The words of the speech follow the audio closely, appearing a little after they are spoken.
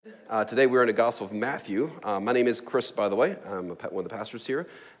Today we're in the Gospel of Matthew. My name is Chris, by the way. I'm one of the pastors here.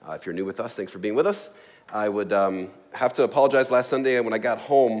 If you're new with us, thanks for being with us. I would have to apologize last Sunday when I got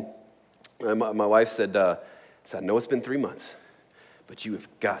home. My wife said, I know it's been 3 months, but you have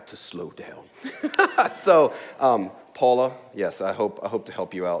got to slow down. So, Paula, yes, I hope to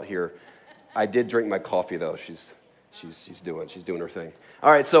help you out here. I did drink my coffee though. She's doing her thing.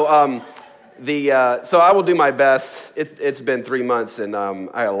 All right, so so I will do my best. It's been 3 months, and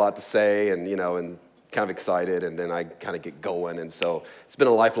I had a lot to say, and kind of excited, and then I kind of get going, and so it's been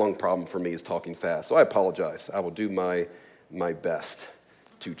a lifelong problem for me is talking fast. So I apologize. I will do my best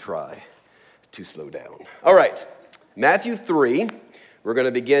to try to slow down. All right, Matthew 3. We're going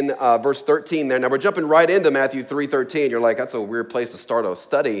to begin verse 13 there. Now, we're jumping right into Matthew 3:13. You're like, that's a weird place to start a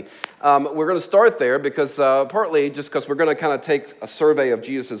study. We're going to start there because partly just because we're going to kind of take a survey of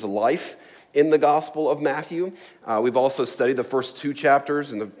Jesus' life in the Gospel of Matthew. We've also studied the first 2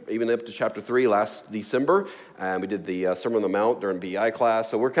 chapters, and even up to chapter 3 last December. And we did the Sermon on the Mount during BI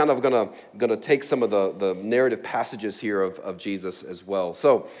class. So we're kind of going to take some of the narrative passages here of Jesus as well.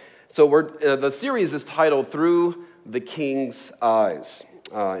 So the series is titled Through the King's Eyes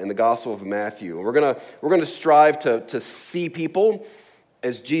in the Gospel of Matthew. We're gonna strive to see people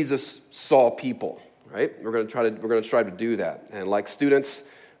as Jesus saw people, right? We're gonna strive to do that. And like students,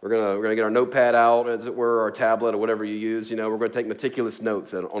 we're gonna get our notepad out, as it were, our tablet or whatever you use. We're gonna take meticulous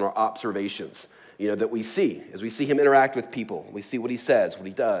notes on our observations, that we see as we see him interact with people. We see what he says, what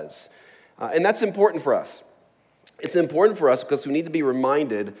he does, and that's important for us. It's important for us because we need to be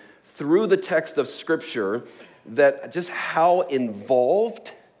reminded through the text of Scripture that just how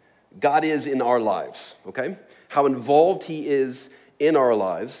involved God is in our lives, okay? How involved he is in our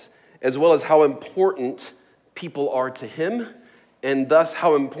lives, as well as how important people are to him, and thus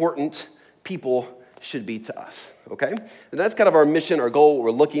how important people should be to us, okay? And that's kind of our mission, our goal, what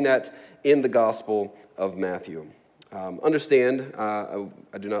we're looking at in the Gospel of Matthew. Understand,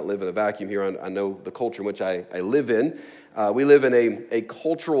 I do not live in a vacuum here. I know the culture in which I live in. We live in a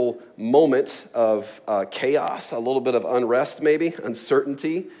cultural moment of chaos, a little bit of unrest maybe,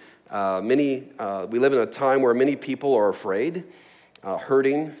 uncertainty. We live in a time where many people are afraid,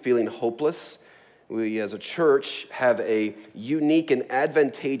 hurting, feeling hopeless. We as a church have a unique and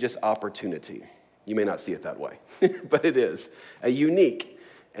advantageous opportunity. You may not see it that way, but it is a unique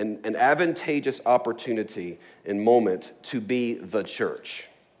and an advantageous opportunity and moment to be the church.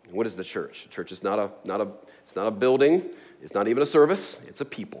 What is the church? The church is not a building. It's not even a service. It's a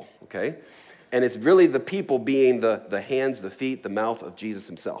people, okay? And it's really the people being the hands, the feet, the mouth of Jesus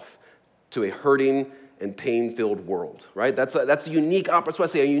himself to a hurting and pain-filled world, right? That's a unique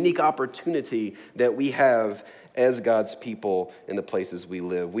a unique opportunity that we have as God's people in the places we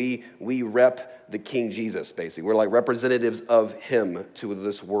live. We rep the King Jesus, basically. We're like representatives of him to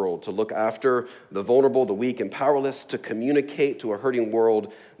this world, to look after the vulnerable, the weak, and powerless, to communicate to a hurting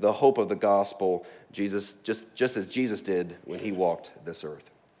world the hope of the gospel, Jesus, just as Jesus did when he walked this earth.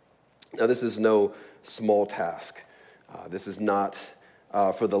 Now, this is no small task. This is not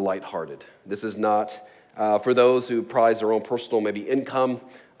for the lighthearted. This is not for those who prize their own personal maybe income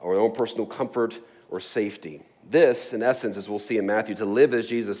or their own personal comfort or safety. This, in essence, as we'll see in Matthew, to live as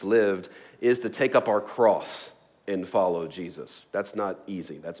Jesus lived is to take up our cross and follow Jesus. That's not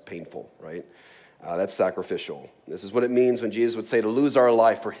easy. That's painful, right? That's sacrificial. This is what it means when Jesus would say to lose our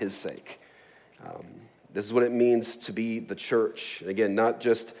life for his sake. This is what it means to be the church. And again, not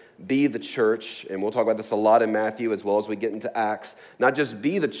just be the church, and we'll talk about this a lot in Matthew as well as we get into Acts. Not just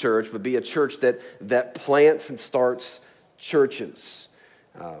be the church, but be a church that plants and starts churches.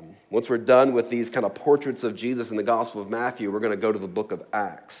 Once we're done with these kind of portraits of Jesus in the Gospel of Matthew, we're going to go to the book of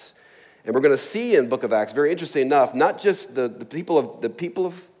Acts. And we're going to see in the book of Acts, very interesting enough, not just the people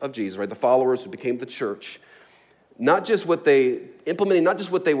of Jesus, right, the followers who became the church, not just what they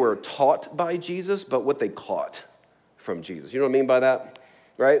were taught by Jesus, but what they caught from Jesus. You know what I mean by that?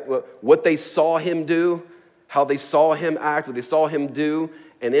 Right? What they saw him do, how they saw him act, what they saw him do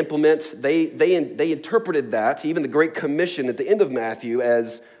and implement, they interpreted that, even the Great Commission at the end of Matthew,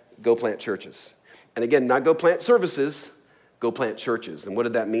 as go plant churches. And again, not go plant services, go plant churches. And what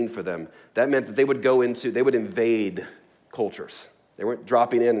did that mean for them? That meant that they would invade cultures. They weren't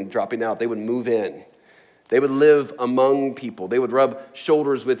dropping in and dropping out. They would move in. They would live among people. They would rub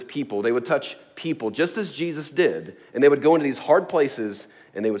shoulders with people. They would touch people, just as Jesus did. And they would go into these hard places,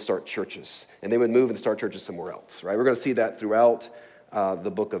 and they would start churches. And they would move and start churches somewhere else, right? We're going to see that throughout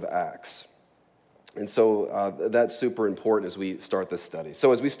the book of Acts. And so that's super important as we start this study.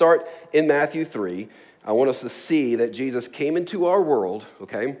 So as we start in Matthew 3, I want us to see that Jesus came into our world,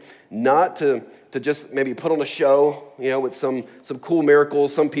 okay, not to just maybe put on a show, with some cool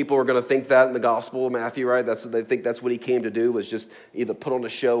miracles. Some people are going to think that in the Gospel of Matthew, right? They think that's what he came to do, was just either put on a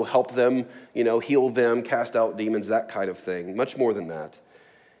show, help them, heal them, cast out demons, that kind of thing. Much more than that.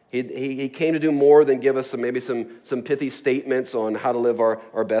 He came to do more than give us some pithy statements on how to live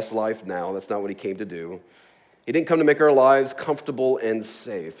our best life now. That's not what he came to do. He didn't come to make our lives comfortable and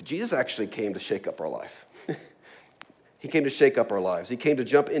safe. Jesus actually came to shake up our life. He came to shake up our lives. He came to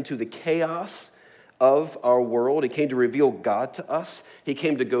jump into the chaos of our world. He came to reveal God to us. He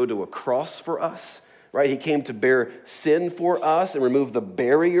came to go to a cross for us, right? He came to bear sin for us and remove the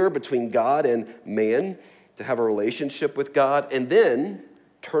barrier between God and man, to have a relationship with God, and then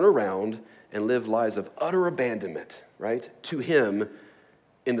turn around and live lives of utter abandonment, right, to him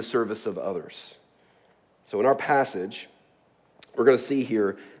in the service of others. So in our passage, we're going to see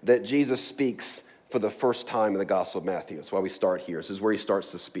here that Jesus speaks for the first time in the Gospel of Matthew. That's why we start here. This is where he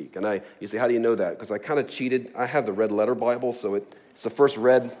starts to speak. And you say, how do you know that? Because I kind of cheated. I have the red letter Bible, so it's the first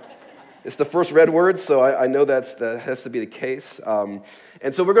red words, so I know that has to be the case.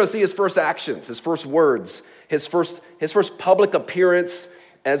 And so we're going to see his first actions, his first words, his first public appearance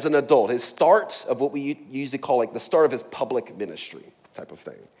as an adult, his start of what we usually call like the start of his public ministry type of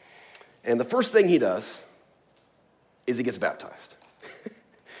thing. And the first thing he does is he gets baptized.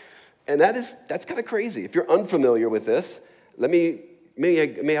 And that's kind of crazy. If you're unfamiliar with this, let me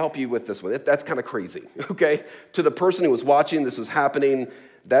help you with this one. That's kind of crazy, okay? To the person who was watching, this was happening,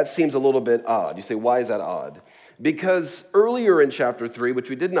 that seems a little bit odd. You say, why is that odd? Because earlier in chapter 3, which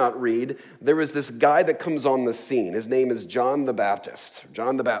we did not read, there was this guy that comes on the scene. His name is John the Baptist,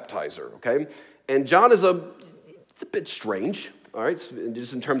 John the Baptizer, okay? And John is it's a bit strange, all right,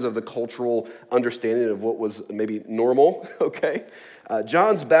 just in terms of the cultural understanding of what was maybe normal, okay?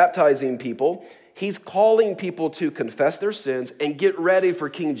 John's baptizing people. He's calling people to confess their sins and get ready for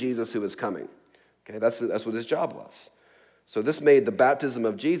King Jesus who is coming, okay? That's what his job was. So this made the baptism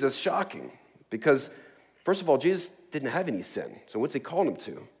of Jesus shocking because, first of all, Jesus didn't have any sin. So what's he calling him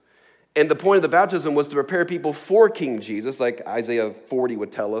to? And the point of the baptism was to prepare people for King Jesus, like Isaiah 40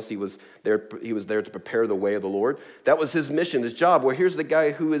 would tell us. He was there to prepare the way of the Lord. That was his mission, his job. Well, here's the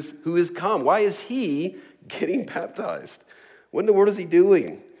guy who is come. Why is he getting baptized? What in the world is he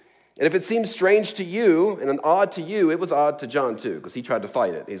doing? And if it seems strange to you and odd to you, it was odd to John too, because he tried to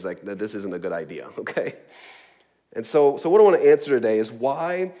fight it. He's like, this isn't a good idea, okay? And so what I want to answer today is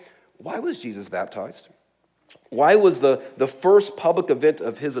why was Jesus baptized? Why was the first public event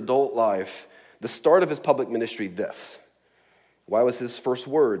of his adult life, the start of his public ministry, this? Why was his first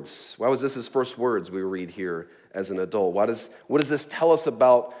words? Why was this his first words we read here as an adult? What does this tell us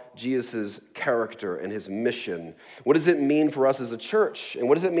about Jesus' character and his mission? What does it mean for us as a church? And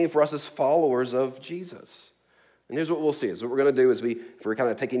what does it mean for us as followers of Jesus? And here's what we'll see. So what we're going to do is if we're kind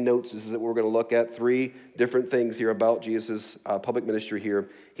of taking notes, this is what we're going to look at 3 different things here about Jesus' public ministry here.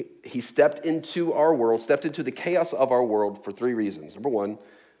 He stepped into our world, stepped into the chaos of our world for 3 reasons. Number 1,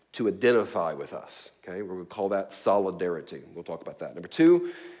 to identify with us. Okay, we're going to call that solidarity. We'll talk about that. Number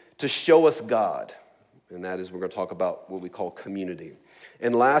 2, to show us God. And that is, we're going to talk about what we call community.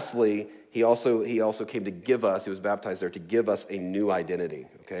 And lastly, he also came to give us, he was baptized there, to give us a new identity,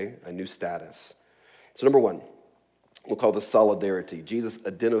 okay, a new status. So number 1, we'll call this solidarity. Jesus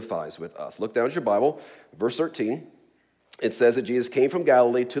identifies with us. Look down at your Bible, verse 13. It says that Jesus came from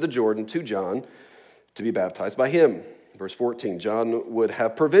Galilee to the Jordan to John to be baptized by him. Verse 14, John would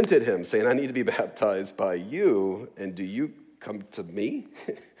have prevented him, saying, I need to be baptized by you, and do you come to me?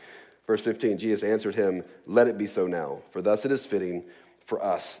 Verse 15, Jesus answered him, let it be so now, for thus it is fitting for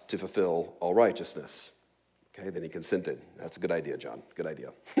us to fulfill all righteousness. Okay, then he consented. That's a good idea, John. Good idea.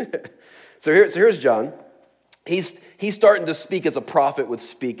 So here's John. He's starting to speak as a prophet would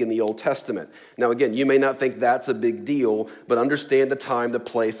speak in the Old Testament. Now, again, you may not think that's a big deal, but understand the time, the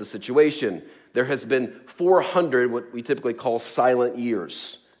place, the situation. There has been 400, what we typically call silent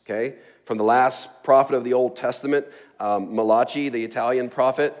years, okay? From the last prophet of the Old Testament, Malachi, the Italian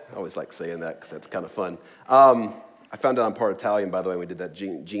prophet. I always like saying that because that's kind of fun. I found out I'm part Italian, by the way, when we did that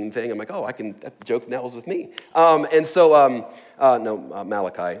gene thing. I'm like, that joke now is with me. Malachi,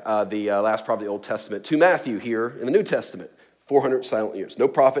 the last prophet of the Old Testament, to Matthew here in the New Testament, 400 silent years. No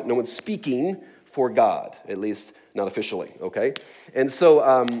prophet, no one speaking for God, at least not officially, okay? And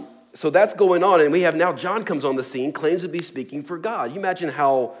so that's going on, and we have now John comes on the scene, claims to be speaking for God. You imagine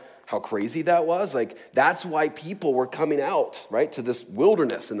how crazy that was? Like, that's why people were coming out, right, to this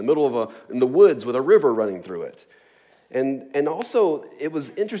wilderness in the middle of in the woods with a river running through it. And also, it was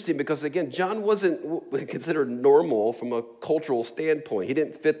interesting because, again, John wasn't considered normal from a cultural standpoint. He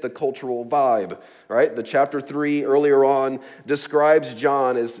didn't fit the cultural vibe, right? The chapter 3 earlier on describes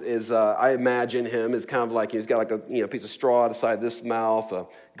John as I imagine him, as kind of like he's got like a piece of straw outside this mouth, a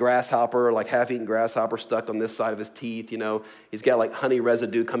grasshopper, like half-eaten grasshopper stuck on this side of his teeth, He's got like honey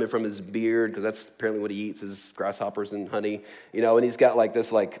residue coming from his beard because that's apparently what he eats is grasshoppers and honey, and he's got like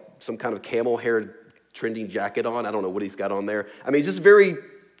this like some kind of camel hair trending jacket on. I don't know what he's got on there. I mean, he's just very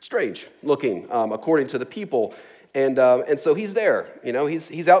strange looking, according to the people. And so he's there,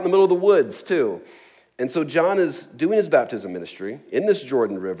 he's out in the middle of the woods too. And so John is doing his baptism ministry in this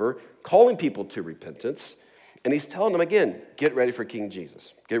Jordan River, calling people to repentance. And he's telling them again, get ready for King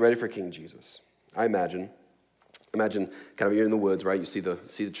Jesus. Get ready for King Jesus. I imagine kind of you're in the woods, right? You see the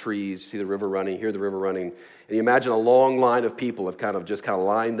trees, you see the river running, hear the river running. And you imagine a long line of people have kind of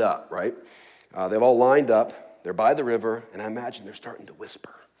lined up, right? They've all lined up, they're by the river, and I imagine they're starting to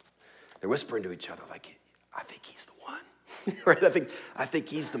whisper. They're whispering to each other like, I think he's the one, right? I think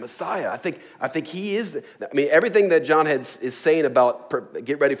he's the Messiah. I think he is everything that John is saying about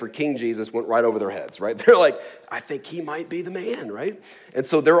get ready for King Jesus went right over their heads, right? They're like, I think he might be the man, right? And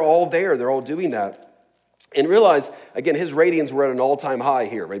so they're all there, they're all doing that. And realize, again, his ratings were at an all-time high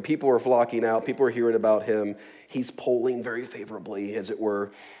here, right? People were flocking out. People were hearing about him. He's polling very favorably, as it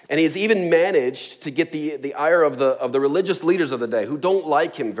were. And he's even managed to get the ire of the religious leaders of the day who don't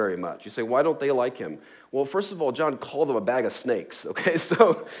like him very much. You say, why don't they like him? Well, first of all, John called them a bag of snakes, okay?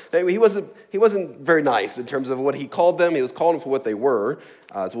 So he wasn't very nice in terms of what he called them. He was calling them for what they were,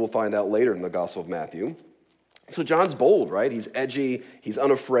 as we'll find out later in the Gospel of Matthew. So John's bold, right? He's edgy. He's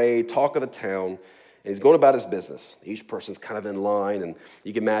unafraid, talk of the town. And he's going about his business. Each person's kind of in line, and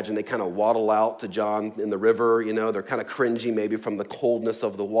you can imagine they kind of waddle out to John in the river, they're kind of cringy maybe from the coldness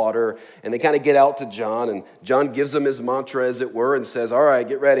of the water, and they kind of get out to John, and John gives them his mantra, as it were, and says, all right,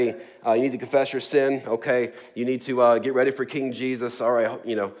 get ready. You need to confess your sin, okay? You need to get ready for King Jesus, all right,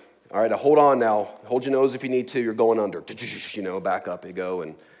 all right, hold on now. Hold your nose if you need to, you're going under. Back up you go,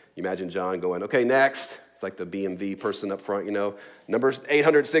 and you imagine John going, okay, next. It's like the BMV person up front, number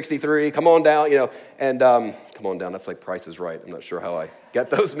 863, come on down, and come on down, that's like Price is Right. I'm not sure how I got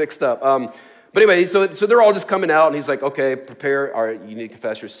those mixed up. But anyway, so they're all just coming out, and he's like, okay, prepare, all right, you need to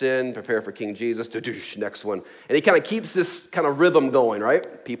confess your sin, prepare for King Jesus, next one. And he kind of keeps this kind of rhythm going,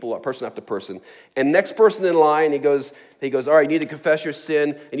 right? People, person after person. And next person in line, he goes, all right, you need to confess your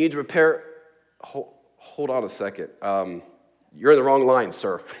sin, and you need to prepare, hold on a second, you're in the wrong line,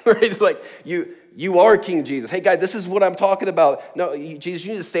 sir. It's like, you are King Jesus. Hey, guy, this is what I'm talking about. No, Jesus,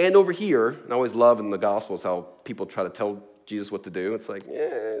 you need to stand over here. And I always love in the Gospels how people try to tell Jesus what to do. It's like,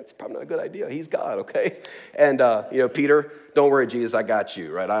 it's probably not a good idea. He's God, okay? And, Peter, don't worry, Jesus, I got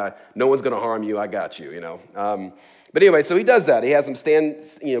you, right? No one's going to harm you. I got you, But anyway, so he does that. He has them stand,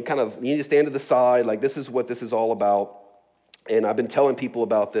 you need to stand to the side. Like, this is what this is all about. And I've been telling people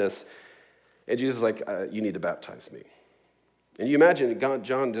about this. And Jesus is like, you need to baptize me. And you imagine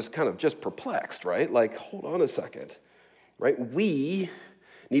John just perplexed, right? Like, hold on a second, right? We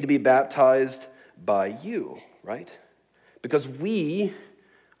need to be baptized by you, right? Because we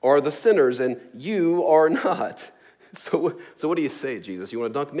are the sinners and you are not. So what do you say, Jesus? You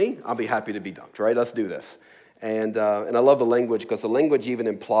want to dunk me? I'll be happy to be dunked, right? Let's do this. And I love the language because the language even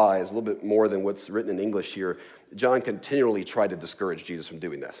implies a little bit more than what's written in English here. John continually tried to discourage Jesus from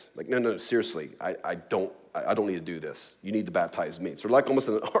doing this. Like, no, seriously, I don't need to do this. You need to baptize me. So like almost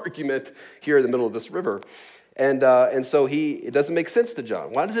an argument here in the middle of this river. And so it doesn't make sense to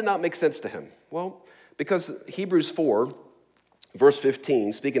John. Why does it not make sense to him? Well, because Hebrews 4, verse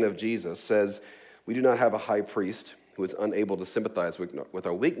 15, speaking of Jesus, says, we do not have a high priest who is unable to sympathize with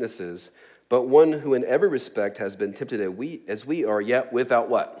our weaknesses, but one who in every respect has been tempted as we are, yet without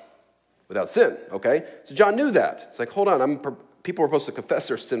what? Without sin, okay? So John knew that. It's like, hold on, people are supposed to confess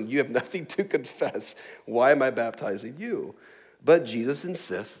their sin. You have nothing to confess. Why am I baptizing you? But Jesus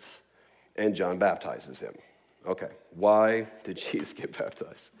insists, and John baptizes him. Okay, why did Jesus get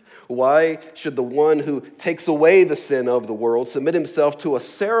baptized? Why should the one who takes away the sin of the world submit himself to a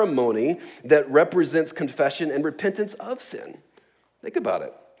ceremony that represents confession and repentance of sin? Think about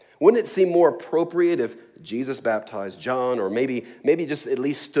it. Wouldn't it seem more appropriate if Jesus baptized John, or maybe just at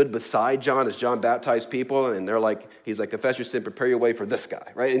least stood beside John as John baptized people, and he's like, confess your sin, prepare your way for this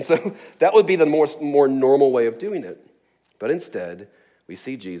guy, right? And so that would be the more normal way of doing it. But instead, we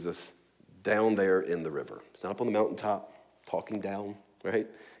see Jesus down there in the river. He's not up on the mountaintop talking down, right?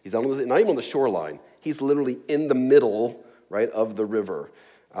 He's not even on the shoreline. He's literally in the middle, right, of the river.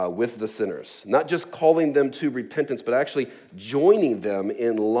 with the sinners. Not just calling them to repentance, but actually joining them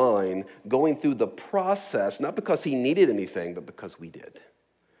in line, going through the process, not because he needed anything, but because we did.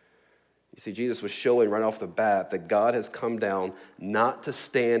 You see, Jesus was showing right off the bat that God has come down not to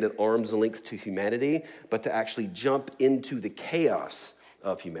stand at arm's length to humanity, but to actually jump into the chaos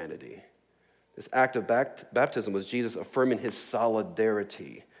of humanity. This act of baptism was Jesus affirming his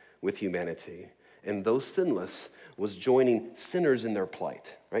solidarity with humanity. And though sinless, was joining sinners in their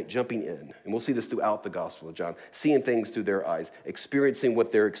plight, right? Jumping in. And we'll see this throughout the Gospel of John, seeing things through their eyes, experiencing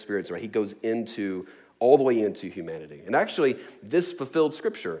what they're experiencing, right? He goes all the way into humanity. And actually, this fulfilled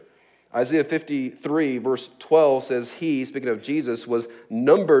Scripture. Isaiah 53, verse 12 says he, speaking of Jesus, was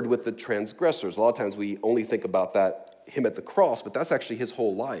numbered with the transgressors. A lot of times we only think about him at the cross, but that's actually his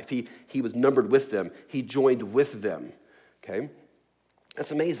whole life. He was numbered with them. He joined with them, okay?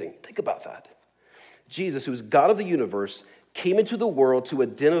 That's amazing. Think about that. Jesus, who is God of the universe, came into the world to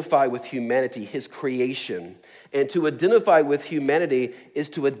identify with humanity, his creation. And to identify with humanity is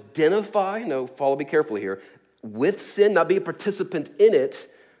to identify, follow me carefully here, with sin, not be a participant in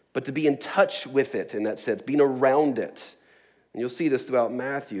it, but to be in touch with it in that sense, being around it. And you'll see this throughout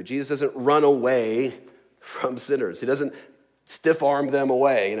Matthew. Jesus doesn't run away from sinners. He doesn't stiff-arm them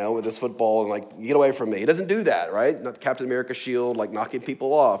away, with his football and get away from me. He doesn't do that, right? Not the Captain America shield, knocking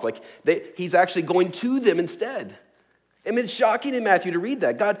people off. He's actually going to them instead. I mean, it's shocking in Matthew to read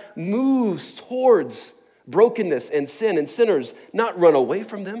that. God moves towards brokenness and sin and sinners, not run away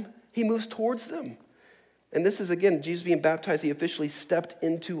from them. He moves towards them. And this is, again, Jesus being baptized, he officially stepped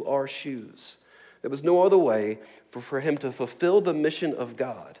into our shoes. There was no other way for him to fulfill the mission of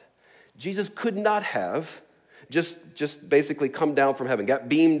God. Jesus could not have just basically come down from heaven, got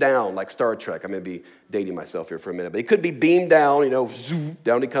beamed down like Star Trek. I may be dating myself here for a minute, but he could be beamed down, zoop,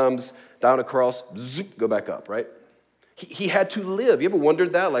 down he comes, down across, zoop, go back up, right? He had to live. You ever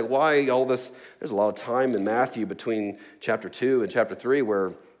wondered that? Why all this? There's a lot of time in Matthew between chapter 2 and chapter 3 where,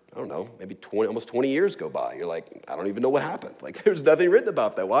 I don't know, maybe almost 20 years go by. You're like, I don't even know what happened. There's nothing written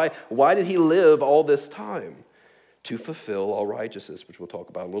about that. Why did he live all this time? To fulfill all righteousness, which we'll talk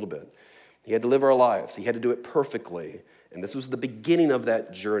about in a little bit. He had to live our lives. He had to do it perfectly. And this was the beginning of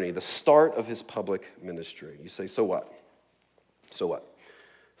that journey, the start of his public ministry. You say, so what? So what?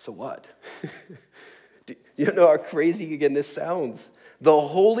 So what? Do you know how crazy, again, this sounds? The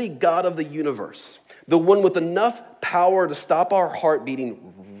holy God of the universe, the one with enough power to stop our heart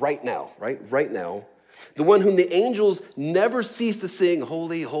beating right now, right now, the one whom the angels never cease to sing,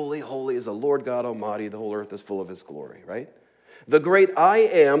 holy, holy, holy is the Lord God Almighty, the whole earth is full of his glory, right? The great I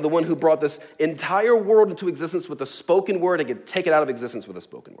am, the one who brought this entire world into existence with a spoken word and could take it out of existence with a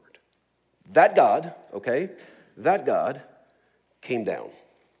spoken word. That God, that God came down.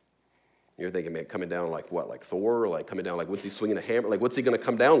 You're thinking, man, coming down like what? Like Thor? Coming down what's he swinging a hammer? What's he going to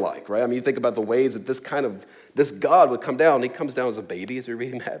come down like, right? I mean, you think about the ways that this God would come down. He comes down as a baby, as we're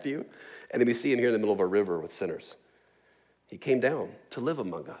reading Matthew. And then we see him here in the middle of a river with sinners. He came down to live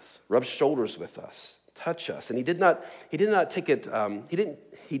among us, rub shoulders with us, touch us. And he did not take it,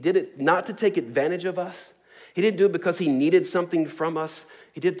 he did it not to take advantage of us. He didn't do it because he needed something from us.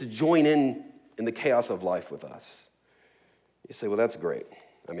 He did it to join in the chaos of life with us. You say, well, that's great.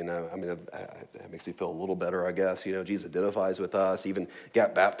 I mean, that makes me feel a little better, I guess. Jesus identifies with us, even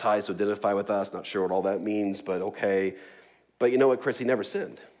got baptized to identify with us. Not sure what all that means, but okay. But you know what, Chris? He never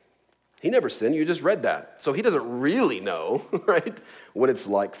sinned. He never sinned. You just read that. So he doesn't really know, right, what it's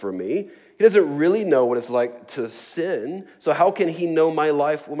like for me. He doesn't really know what it's like to sin. So how can he know my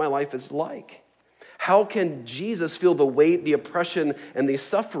life, what my life is like? How can Jesus feel the weight, the oppression, and the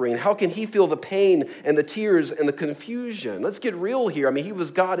suffering? How can he feel the pain and the tears and the confusion? Let's get real here. I mean, he was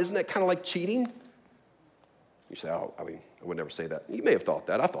God. Isn't that kind of like cheating? You say, I would never say that. You may have thought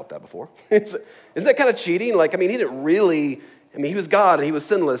that. I've thought that before. Isn't that kind of cheating? He didn't really, he was God and he was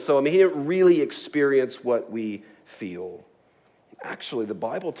sinless. So, he didn't really experience what we feel. Actually, the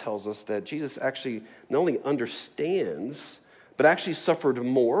Bible tells us that Jesus actually not only understands, but actually suffered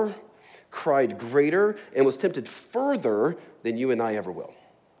more, cried greater, and was tempted further than you and I ever will.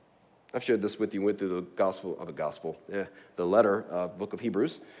 I've shared this with you, went through the letter, book of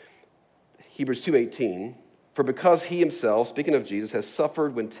Hebrews. Hebrews 2:18, for because he himself, speaking of Jesus, has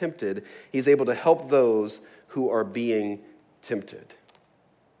suffered when tempted, he's able to help those who are being tempted.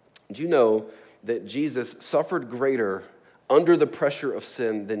 Do you know that Jesus suffered greater under the pressure of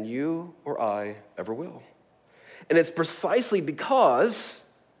sin than you or I ever will? And it's precisely because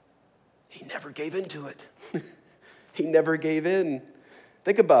he never gave in to it. He never gave in.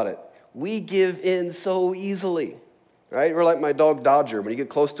 Think about it. We give in so easily. right? We're like my dog Dodger. When you get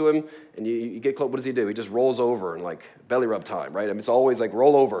close to him and you get close, what does he do? He just rolls over and like belly rub time, right? I mean, it's always like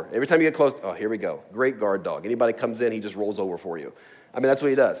roll over. Every time you get close, oh, here we go. Great guard dog. Anybody comes in, he just rolls over for you. I mean, that's what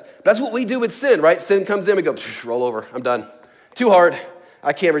he does. But that's what we do with sin, right? Sin comes in, we go, roll over. I'm done. Too hard.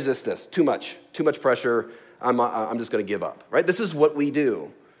 I can't resist this. Too much pressure. I'm just going to give up, right? This is what we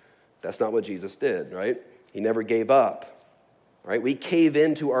do. That's not what Jesus did, right? He never gave up, right? We cave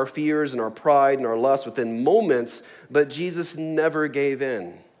into our fears and our pride and our lust within moments, but Jesus never gave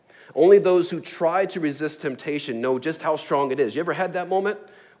in. Only those who try to resist temptation know just how strong it is. You ever had that moment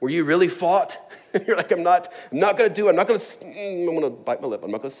where you really fought? You're like, I'm not going to do it. I'm going to bite my lip.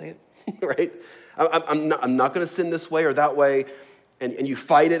 I'm not going to say it, right? I'm not going to sin this way or that way. And you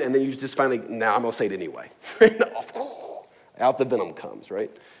fight it, and then you just finally, I'm going to say it anyway. Out the venom comes,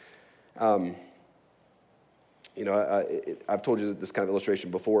 right? I've told you this kind of illustration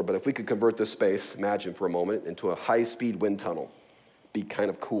before, but if we could convert this space, imagine for a moment, into a high-speed wind tunnel, be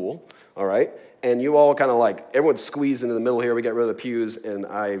kind of cool, all right? And you all kind of like, everyone's squeezed into the middle here. We got rid of the pews, and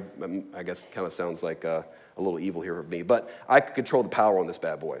I guess kind of sounds like a little evil here of me, but I could control the power on this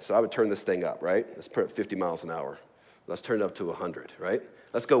bad boy. So I would turn this thing up, right? Let's put it 50 miles an hour. Let's turn it up to 100, right?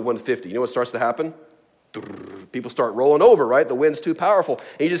 Let's go 150. You know what starts to happen? People start rolling over, right? The wind's too powerful.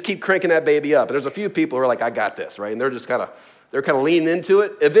 And you just keep cranking that baby up. And there's a few people who are like, I got this, right? And they're just kind of leaning into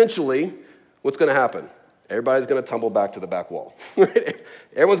it. Eventually, what's going to happen? Everybody's going to tumble back to the back wall. Right?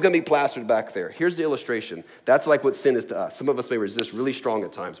 Everyone's going to be plastered back there. Here's the illustration. That's like what sin is to us. Some of us may resist really strong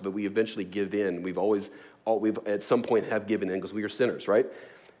at times, but we eventually give in. We've at some point have given in because we are sinners, right?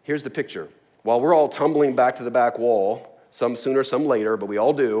 Here's the picture. While we're all tumbling back to the back wall, some sooner, some later, but we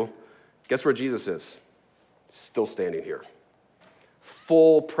all do, guess where Jesus is? Still standing here.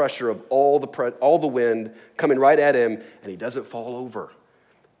 Full pressure of all the wind coming right at him, and he doesn't fall over.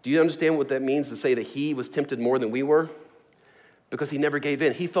 Do you understand what that means to say that he was tempted more than we were? Because he never gave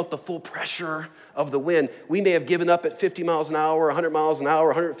in. He felt the full pressure of the wind. We may have given up at 50 miles an hour, 100 miles an hour,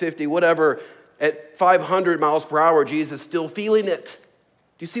 150, whatever. At 500 miles per hour, Jesus is still feeling it.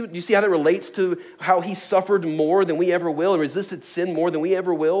 Do you see how that relates to how he suffered more than we ever will and resisted sin more than we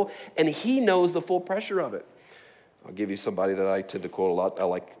ever will? And he knows the full pressure of it. I'll give you somebody that I tend to quote a lot. I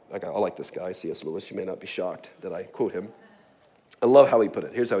like this guy, C.S. Lewis. You may not be shocked that I quote him. I love how he put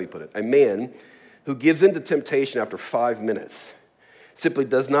it. Here's how he put it. A man who gives in to temptation after 5 minutes simply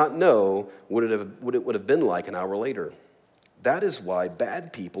does not know what it would have been like an hour later. That is why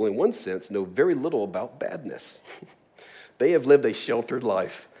bad people, in one sense, know very little about badness. They have lived a sheltered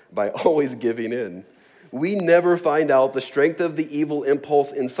life by always giving in. We never find out the strength of the evil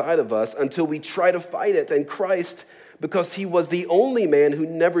impulse inside of us until we try to fight it. And Christ, because he was the only man who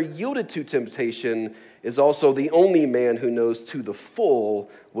never yielded to temptation, is also the only man who knows to the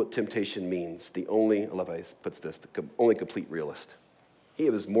full what temptation means. I love how he puts this, the only complete realist. He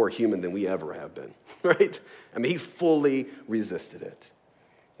was more human than we ever have been, right? I mean, he fully resisted it.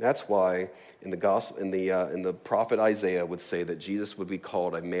 That's why in the gospel, in the prophet Isaiah would say that Jesus would be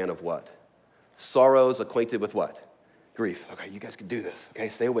called a man of what? Sorrows, acquainted with what? Grief. Okay, you guys can do this. Okay,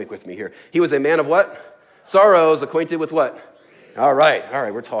 stay awake with me here. He was a man of what? Sorrows, acquainted with what? All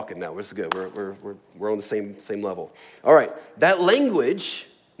right, we're talking now. This is good. We're on the same level. All right, that language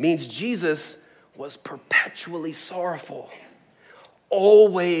means Jesus was perpetually sorrowful.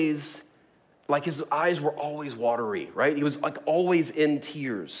 Always, like his eyes were always watery, right? He was like always in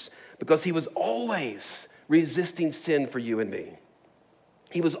tears because he was always resisting sin for you and me.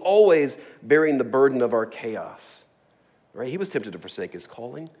 He was always bearing the burden of our chaos, right? He was tempted to forsake his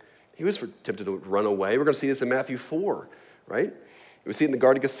calling. He was tempted to run away. We're going to see this in Matthew 4, right? We see it in the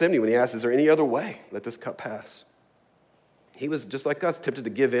Garden of Gethsemane when he asked, is there any other way? Let this cup pass. He was just like us, tempted to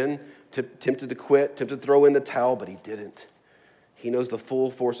give in, tempted to quit, tempted to throw in the towel, but he didn't. He knows the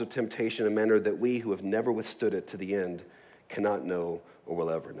full force of temptation in a manner that we who have never withstood it to the end cannot know or will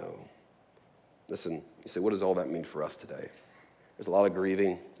ever know. Listen, you say, what does all that mean for us today? There's a lot of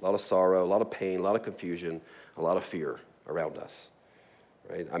grieving, a lot of sorrow, a lot of pain, a lot of confusion, a lot of fear around us,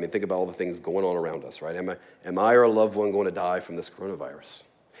 right? I mean, think about all the things going on around us, right? Am I or a loved one going to die from this coronavirus?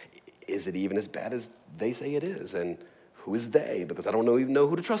 Is it even as bad as they say it is? And who is they? Because I don't even know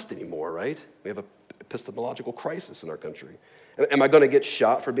who to trust anymore, right? We have an epistemological crisis in our country. Am I going to get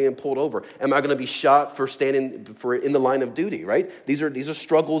shot for being pulled over? Am I going to be shot for standing in the line of duty, right? These are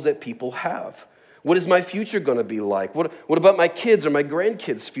struggles that people have. What is my future going to be like? What about my kids or my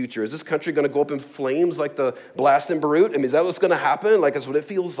grandkids' future? Is this country going to go up in flames like the blast in Beirut? I mean, is that what's going to happen? Like, that's what it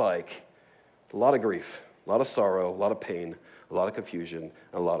feels like. A lot of grief, a lot of sorrow, a lot of pain, a lot of confusion, and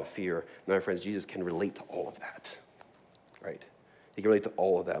a lot of fear. Now, my friends, Jesus can relate to all of that, right? He can relate to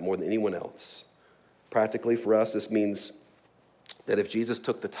all of that more than anyone else. Practically for us, this means that if Jesus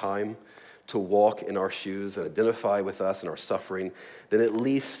took the time to walk in our shoes and identify with us in our suffering, then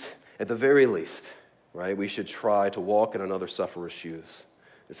at the very least, right, we should try to walk in another sufferer's shoes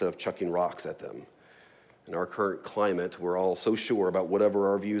instead of chucking rocks at them. In our current climate, we're all so sure about whatever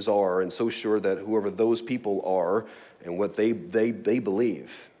our views are and so sure that whoever those people are and what they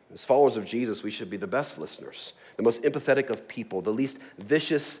believe. As followers of Jesus, we should be the best listeners, the most empathetic of people, the least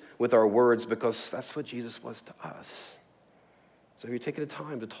vicious with our words, because that's what Jesus was to us. So you're taking the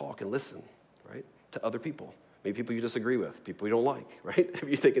time to talk and listen, right, to other people. Maybe people you disagree with, people you don't like, right? If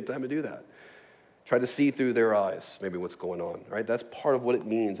you take the time to do that. Try to see through their eyes maybe what's going on, right? That's part of what it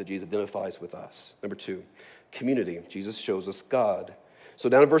means that Jesus identifies with us. Number 2, community. Jesus shows us God. So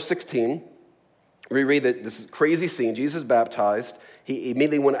down in verse 16, we read that this is a crazy scene. Jesus is baptized. He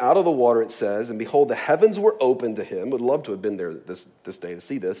immediately went out of the water, it says, and behold, the heavens were opened to him. Would love to have been there this day to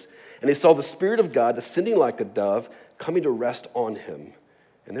see this. And he saw the Spirit of God descending like a dove, coming to rest on him.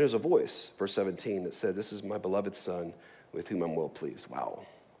 And there's a voice, verse 17, that said, "This is my beloved Son, with whom I'm well pleased." Wow.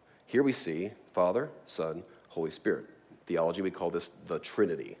 Here we see Father, Son, Holy Spirit. Theology, we call this the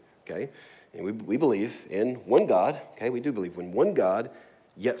Trinity, okay? And we believe in one God, okay? We do believe in one God,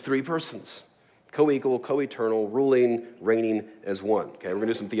 yet 3 persons. Co-equal, co-eternal, ruling, reigning as one. Okay, we're going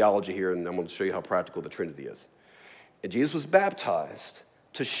to do some theology here, and I'm going to show you how practical the Trinity is. And Jesus was baptized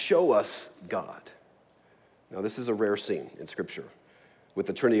to show us God. Now, this is a rare scene in Scripture, with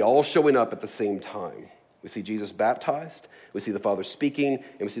the Trinity all showing up at the same time. We see Jesus baptized, we see the Father speaking,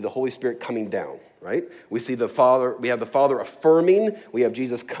 and we see the Holy Spirit coming down, right? We have the Father affirming, we have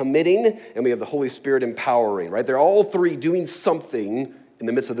Jesus committing, and we have the Holy Spirit empowering, right? They're all 3 doing something in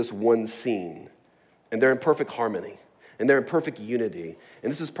the midst of this one scene. And they're in perfect harmony. And they're in perfect unity. And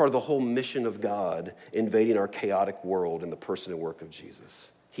this is part of the whole mission of God invading our chaotic world in the person and work of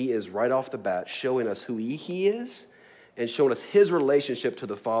Jesus. He is right off the bat showing us who he is and showing us his relationship to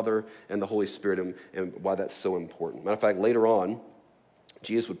the Father and the Holy Spirit and why that's so important. Matter of fact, later on,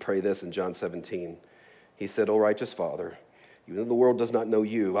 Jesus would pray this in John 17. He said, "O righteous Father, even though the world does not know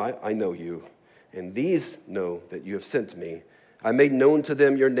you, I know you. And these know that you have sent me. I made known to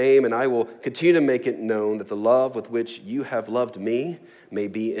them your name, and I will continue to make it known, that the love with which you have loved me may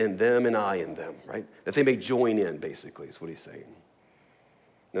be in them and I in them," right? That they may join in, basically, is what he's saying.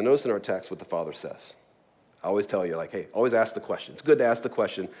 Now, notice in our text what the Father says. I always tell you, like, hey, always ask the question. It's good to ask the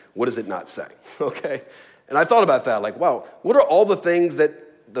question, what does it not say? Okay? And I thought about that, like, wow, what are all the things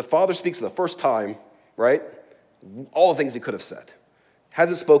that the Father speaks for the first time, right? All the things he could have said.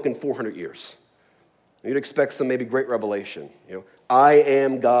 Hasn't spoken 400 years. You'd expect some maybe great revelation. I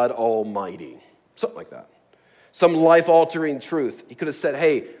am God Almighty. Something like that. Some life-altering truth. He could have said,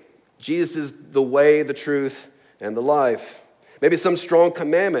 hey, Jesus is the way, the truth, and the life. Maybe some strong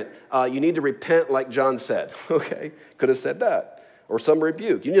commandment. You need to repent like John said. Okay? Could have said that. Or some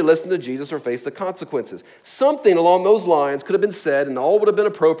rebuke. You need to listen to Jesus or face the consequences. Something along those lines could have been said and all would have been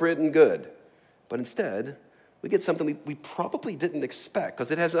appropriate and good. But instead, we get something we probably didn't expect,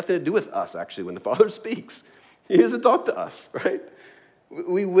 because it has nothing to do with us, actually, when the Father speaks. He doesn't talk to us, right?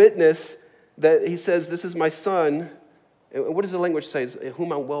 We witness that he says, "This is my Son." And what does the language say?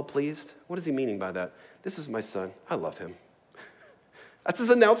 "Whom I'm well pleased." What is he meaning by that? This is my Son. I love him. That's his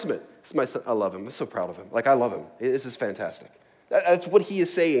announcement. This is my Son. I love him. I'm so proud of him. Like, I love him. This is fantastic. That's what he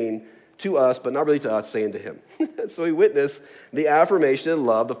is saying to us, but not really to us, saying to him. So we witness the affirmation and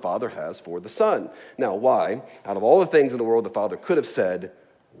love the Father has for the Son. Now, why? Out of all the things in the world the Father could have said,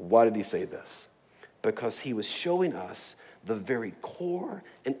 why did he say this? Because he was showing us the very core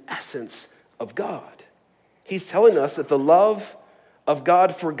and essence of God. He's telling us that the love of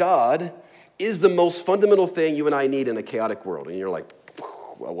God for God is the most fundamental thing you and I need in a chaotic world. And you're like,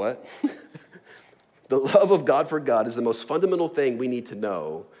 well, what? The love of God for God is the most fundamental thing we need to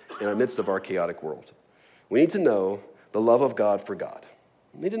know in the midst of our chaotic world. We need to know the love of God for God.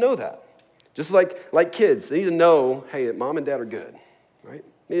 We need to know that. Just like kids, they need to know, hey, that mom and dad are good, right?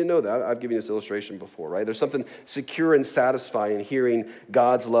 They need to know that. I've given you this illustration before, right? There's something secure and satisfying in hearing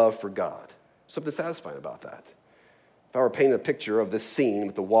God's love for God. Something satisfying about that. If I were painting a picture of this scene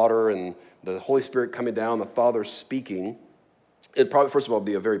with the water and the Holy Spirit coming down, the Father speaking, it'd probably, first of all,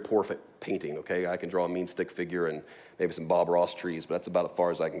 be a very poor painting, okay? I can draw a mean stick figure and maybe some Bob Ross trees, but that's about as far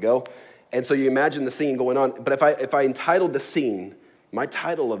as I can go. And so you imagine the scene going on. But if I entitled the scene, my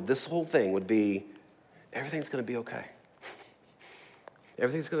title of this whole thing would be, "Everything's going to be okay."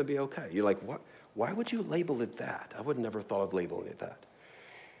 Everything's going to be okay. You're like, what? Why would you label it that? I would never thought of labeling it that.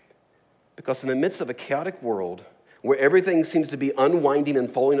 Because in the midst of a chaotic world, where everything seems to be unwinding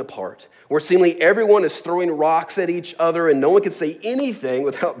and falling apart, where seemingly everyone is throwing rocks at each other and no one can say anything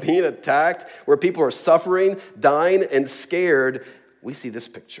without being attacked, where people are suffering, dying, and scared, we see this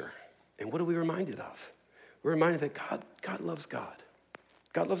picture. And what are we reminded of? We're reminded that God loves God.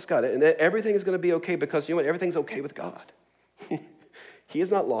 God loves God, and that everything is going to be okay because, you know what, everything's okay with God. He has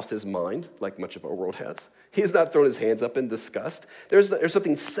not lost his mind like much of our world has. He has not thrown his hands up in disgust. There's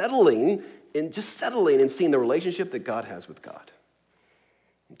something settling and seeing the relationship that God has with God.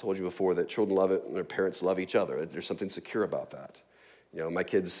 I told you before that children love it when their parents love each other. There's something secure about that. You know, my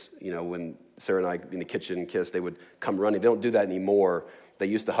kids, you know, when Sarah and I in the kitchen kissed, they would come running. They don't do that anymore. They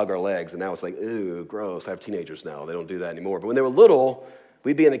used to hug our legs, and now it's like, ooh, gross. I have teenagers now. They don't do that anymore. But when they were little,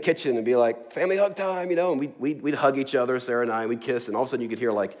 we'd be in the kitchen and be like, family hug time, you know, and we'd hug each other, Sarah and I, and we'd kiss, and all of a sudden you could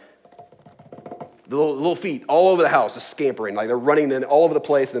hear like the little feet all over the house, just scampering, like they're running then all over the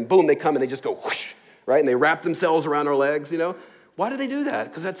place, and then boom, they come and they just go whoosh, right? And they wrap themselves around our legs, you know. Why do they do that?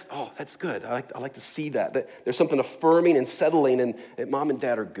 Because that's good. I like to see that there's something affirming and settling, and that mom and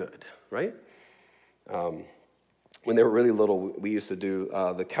dad are good, right? When they were really little, we used to do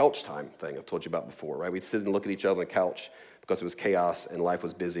the couch time thing I've told you about before, right? We'd sit and look at each other on the couch because it was chaos and life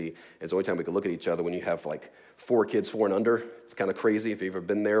was busy. It's the only time we could look at each other when you have like 4 kids, 4 and under. It's kind of crazy. If you've ever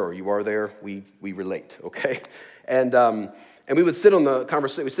been there or you are there, we relate, okay? And we would sit on the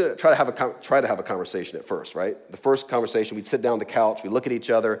conversation. Try to have a conversation at first, right? The first conversation, we'd sit down on the couch, we'd look at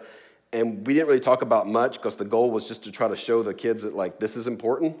each other, and we didn't really talk about much because the goal was just to try to show the kids that, like, this is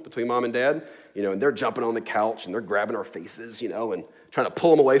important between mom and dad, you know, and they're jumping on the couch and they're grabbing our faces, you know, and trying to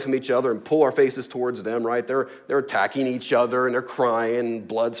pull them away from each other and pull our faces towards them, right? They're attacking each other and they're crying and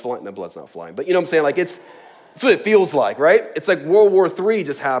blood's flying. No, blood's not flying, but you know what I'm saying? Like, it's what it feels like, right? It's like World War III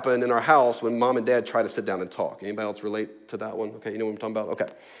just happened in our house when mom and dad tried to sit down and talk. Anybody else relate to that one? Okay, you know what I'm talking about? Okay.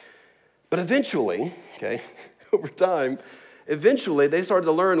 But eventually, okay, over time, eventually they started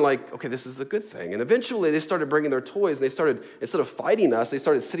to learn, like, okay, this is a good thing. And eventually they started bringing their toys, and they started, instead of fighting us, they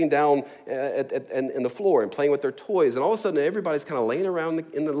started sitting down in the floor and playing with their toys. And all of a sudden, everybody's kind of laying around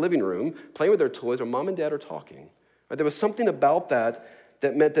in the living room, playing with their toys, or mom and dad are talking. Right? There was something about that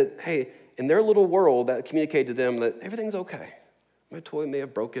meant that, hey, in their little world, that communicated to them that everything's okay. My toy may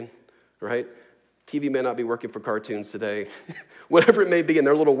have broken, right? TV may not be working for cartoons today. Whatever it may be in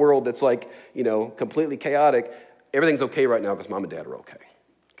their little world that's like, you know, completely chaotic, everything's okay right now because mom and dad are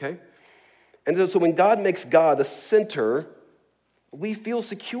okay? And so when God makes God the center, we feel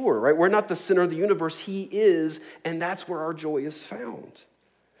secure, right? We're not the center of the universe. He is, and that's where our joy is found.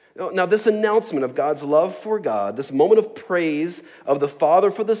 Now, this announcement of God's love for God, this moment of praise of the Father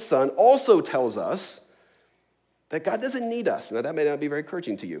for the Son, also tells us that God doesn't need us. Now, that may not be very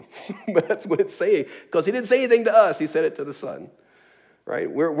encouraging to you, but that's what it's saying, because he didn't say anything to us. He said it to the Son. Right?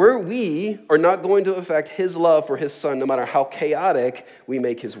 We are not going to affect his love for his Son no matter how chaotic we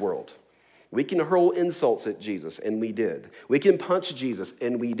make his world. We can hurl insults at Jesus, and we did. We can punch Jesus,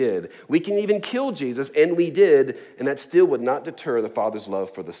 and we did. We can even kill Jesus, and we did, and that still would not deter the Father's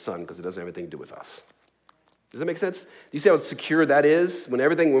love for the Son because it doesn't have anything to do with us. Does that make sense? Do you see how secure that is? When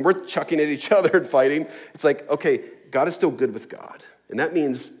we're chucking at each other and fighting, it's like, okay, God is still good with God. And that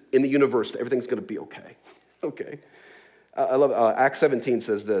means in the universe, everything's going to be okay. Okay? I love Acts 17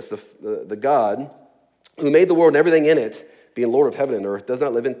 says this, the God who made the world and everything in it, being Lord of heaven and earth, does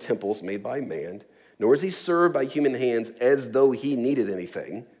not live in temples made by man, nor is he served by human hands as though he needed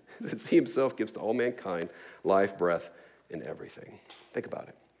anything, since he himself gives to all mankind life, breath, and everything. Think about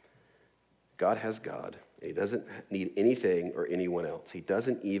it. God has God, and he doesn't need anything or anyone else. He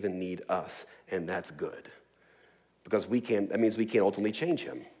doesn't even need us, and that's good. Because that means we can't ultimately change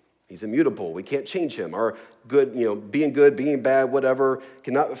him. He's immutable. We can't change him. Our good, being good, being bad, whatever,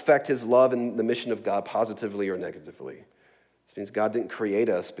 cannot affect his love and the mission of God positively or negatively. This means God didn't create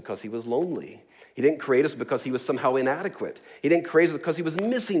us because he was lonely. He didn't create us because he was somehow inadequate. He didn't create us because he was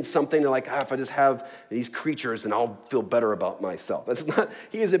missing something like, if I just have these creatures, then I'll feel better about myself. That's not.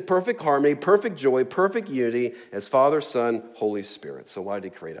 He is in perfect harmony, perfect joy, perfect unity as Father, Son, Holy Spirit. So why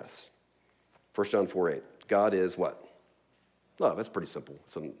did he create us? 1 John 4:8. God is what? Love. That's pretty simple.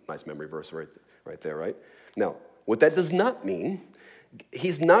 It's a nice memory verse right there, right? Now, what that does not mean,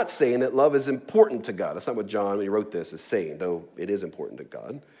 he's not saying that love is important to God. That's not what John, when he wrote this, is saying, though it is important to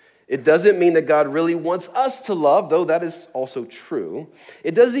God. It doesn't mean that God really wants us to love, though that is also true.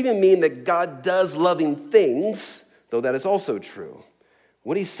 It doesn't even mean that God does loving things, though that is also true.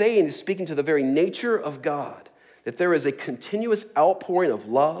 What he's saying is speaking to the very nature of God, that there is a continuous outpouring of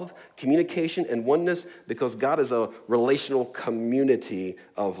love, communication, and oneness because God is a relational community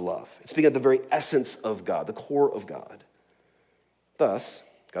of love. It's speaking of the very essence of God, the core of God. Thus,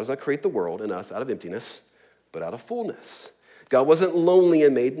 God does not create the world and us out of emptiness, but out of fullness. God wasn't lonely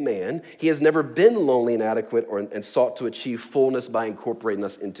and made man. He has never been lonely and inadequate and sought to achieve fullness by incorporating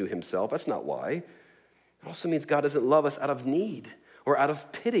us into himself. That's not why. It also means God doesn't love us out of need or out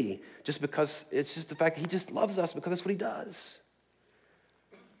of pity, just because it's just the fact that he just loves us because that's what he does.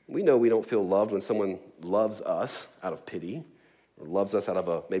 We know we don't feel loved when someone loves us out of pity or loves us out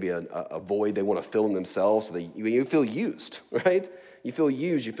of maybe a void they want to fill in themselves. So you feel used, right? You feel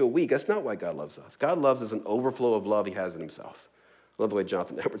used, you feel weak. That's not why God loves us. God loves us an overflow of love he has in himself. I love the way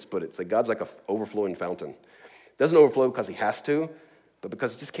Jonathan Edwards put it. It's like God's like an overflowing fountain. It doesn't overflow because he has to, but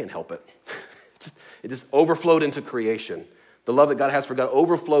because he just can't help it. It just overflowed into creation. The love that God has for God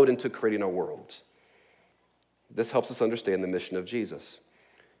overflowed into creating our world. This helps us understand the mission of Jesus.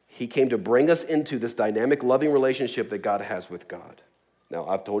 He came to bring us into this dynamic, loving relationship that God has with God. Now,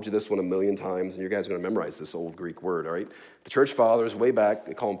 I've told you this one a million times, and you guys are going to memorize this old Greek word, all right? The church fathers, way back,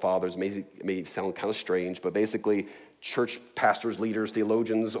 they call them fathers, may sound kind of strange, but basically church pastors, leaders,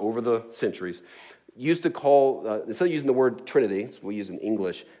 theologians over the centuries used to call, instead of using the word Trinity, it's what we use in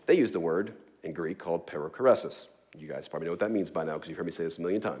English, they used the word in Greek called perichoresis. You guys probably know what that means by now because you've heard me say this a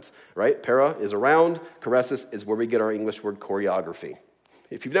million times, right? Para is around, choresis is where we get our English word choreography.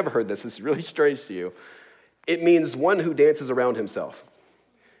 If you've never heard this, it's really strange to you. It means one who dances around himself.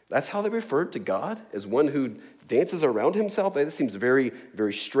 That's how they referred to God, as one who dances around himself. That seems a very,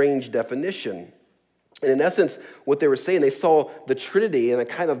 very strange definition. And in essence, what they were saying, they saw the Trinity in a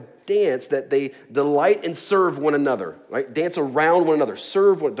kind of dance that they delight and serve one another, right? Dance around one another,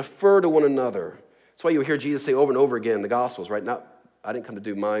 defer to one another. That's why you hear Jesus say over and over again in the Gospels, right? I didn't come to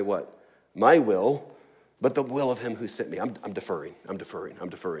do my what? My will, but the will of him who sent me. I'm deferring.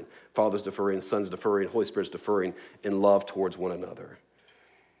 Father's deferring, Son's deferring, Holy Spirit's deferring in love towards one another.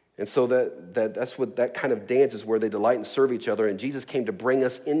 And so that's what that kind of dance is, where they delight and serve each other. And Jesus came to bring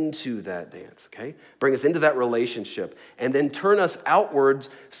us into that dance, okay? Bring us into that relationship and then turn us outwards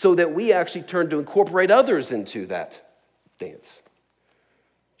so that we actually turn to incorporate others into that dance.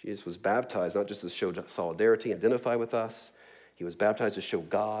 Jesus was baptized not just to show solidarity, identify with us. He was baptized to show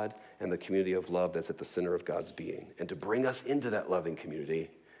God and the community of love that's at the center of God's being and to bring us into that loving community,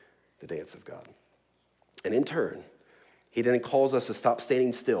 the dance of God. And in turn, he then calls us to stop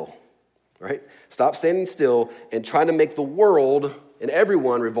standing still, right? Stop standing still and trying to make the world and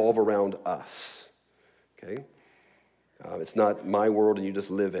everyone revolve around us, okay? It's not my world and you just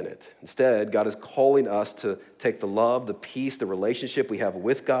live in it. Instead, God is calling us to take the love, the peace, the relationship we have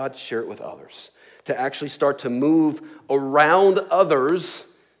with God, share it with others, to actually start to move around others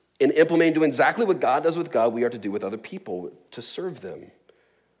and implementing doing exactly what God does with God, we are to do with other people, to serve them.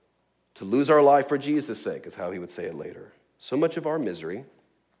 To lose our life for Jesus' sake is how he would say it later. So much of our misery,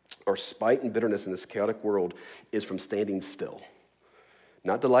 our spite and bitterness in this chaotic world is from standing still.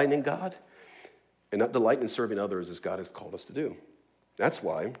 Not delighting in God and not delighting in serving others as God has called us to do. That's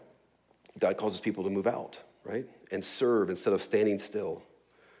why God causes people to move out, right? And serve instead of standing still,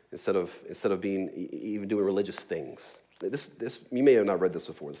 instead of being even doing religious things. This you may have not read this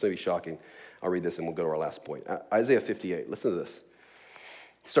before. This may be shocking. I'll read this and we'll go to our last point. Isaiah 58. Listen to this.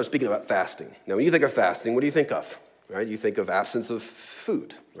 He starts speaking about fasting. Now, when you think of fasting, what do you think of? Right? You think of absence of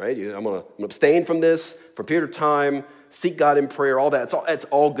food, right? I'm going to abstain from this for a period of time, seek God in prayer, all that. It's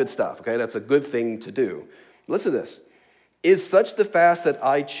all good stuff, okay? That's a good thing to do. Listen to this. Is such the fast that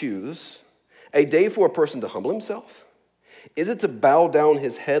I choose a day for a person to humble himself? Is it to bow down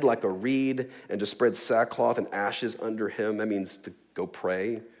his head like a reed and to spread sackcloth and ashes under him? That means to go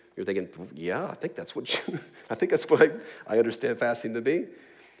pray. You're thinking, yeah, I think that's what I understand fasting to be.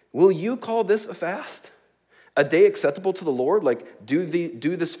 Will you call this a fast? A day acceptable to the Lord? Like do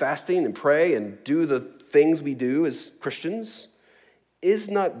this fasting and pray and do the things we do as Christians? Is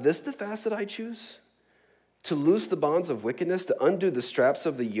not this the fast that I choose? To loose the bonds of wickedness, to undo the straps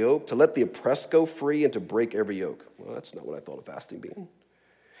of the yoke, to let the oppressed go free, and to break every yoke. Well, that's not what I thought of fasting being.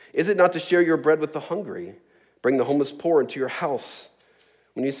 Is it not to share your bread with the hungry, bring the homeless poor into your house?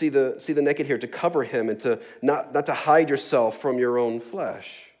 When you see the naked here, to cover him and to not to hide yourself from your own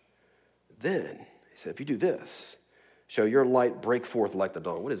flesh. Then, he said, if you do this, shall your light break forth like the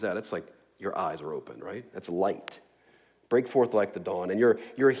dawn. What is that? It's like your eyes are open, right? That's light. Break forth like the dawn, and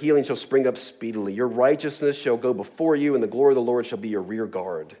your healing shall spring up speedily. Your righteousness shall go before you, and the glory of the Lord shall be your rear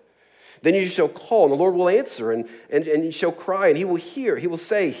guard. Then you shall call, and the Lord will answer, and you shall cry, and he will hear. He will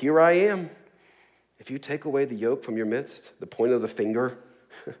say, here I am. If you take away the yoke from your midst, the point of the finger,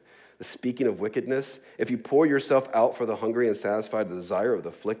 the speaking of wickedness, if you pour yourself out for the hungry and satisfy the desire of the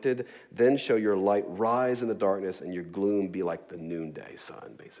afflicted, then shall your light rise in the darkness, and your gloom be like the noonday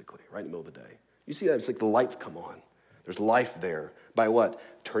sun, basically, right in the middle of the day. You see that? It's like the lights come on. There's life there. By what?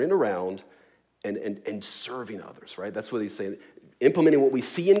 Turning around and serving others, right? That's what he's saying. Implementing what we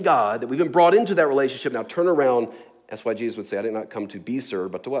see in God, that we've been brought into that relationship, now turn around. That's why Jesus would say, I did not come to be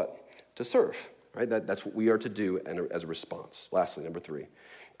served, but to what? To serve, right? That's what we are to do as a response. Lastly, number 3,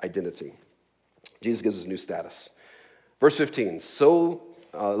 identity. Jesus gives us a new status. Verse 15, so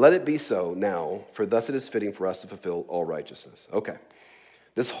let it be so now, for thus it is fitting for us to fulfill all righteousness. Okay.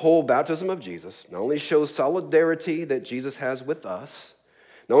 This whole baptism of Jesus not only shows solidarity that Jesus has with us,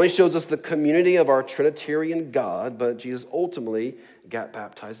 not only shows us the community of our Trinitarian God, but Jesus ultimately got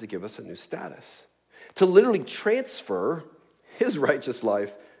baptized to give us a new status, to literally transfer his righteous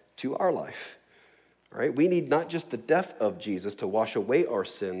life to our life. Right? We need not just the death of Jesus to wash away our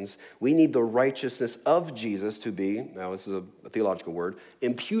sins. We need the righteousness of Jesus to be, now this is a theological word,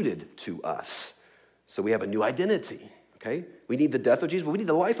 imputed to us. So we have a new identity. Okay? We need the death of Jesus, but we need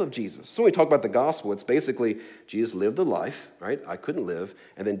the life of Jesus. So when we talk about the gospel, it's basically Jesus lived the life, right? I couldn't live,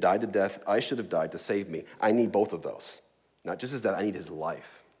 and then died the death I should have died to save me. I need both of those. Not just his death, I need his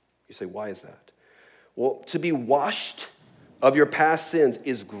life. You say, why is that? Well, to be washed of your past sins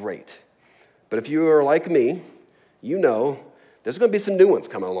is great. But if you are like me, you know there's going to be some new ones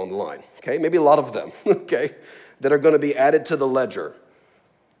coming along the line, okay? Maybe a lot of them, okay, that are going to be added to the ledger.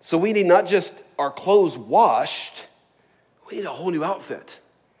 So we need not just our clothes washed, we need a whole new outfit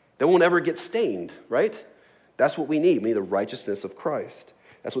that won't ever get stained, right? That's what we need. We need the righteousness of Christ.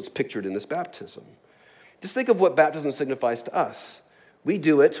 That's what's pictured in this baptism. Just think of what baptism signifies to us. We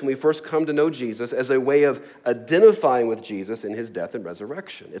do it when we first come to know Jesus as a way of identifying with Jesus in his death and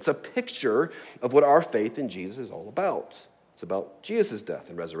resurrection. It's a picture of what our faith in Jesus is all about. It's about Jesus' death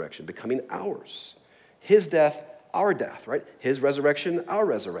and resurrection becoming ours. His death, our death, right? His resurrection, our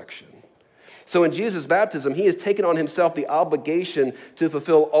resurrection. So in Jesus' baptism, he has taken on himself the obligation to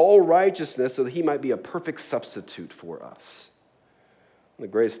fulfill all righteousness so that he might be a perfect substitute for us. One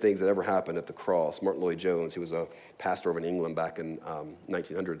of the greatest things that ever happened at the cross, Martin Lloyd-Jones, he was a pastor over in England back in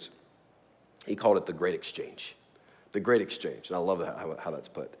 1900s, he called it the Great Exchange. The Great Exchange. And I love how that's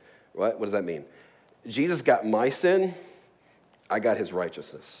put. What does that mean? Jesus got my sin, I got his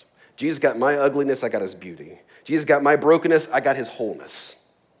righteousness. Jesus got my ugliness, I got his beauty. Jesus got my brokenness, I got his wholeness.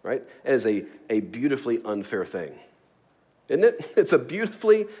 Right? It is a beautifully unfair thing. Isn't it? It's a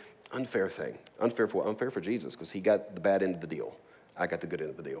beautifully unfair thing. Unfair for what? Unfair for Jesus, because he got the bad end of the deal. I got the good end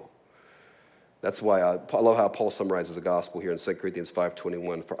of the deal. That's why I love how Paul summarizes the gospel here in 2 Corinthians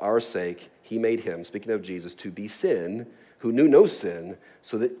 5:21. For our sake, he made him, speaking of Jesus, to be sin, who knew no sin,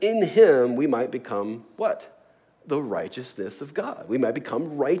 so that in him we might become what? The righteousness of God. We might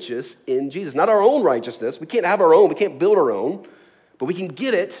become righteous in Jesus. Not our own righteousness. We can't have our own. We can't build our own. But we can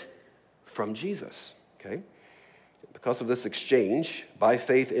get it from Jesus, okay? Because of this exchange, by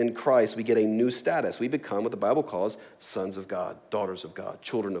faith in Christ, we get a new status. We become what the Bible calls sons of God, daughters of God,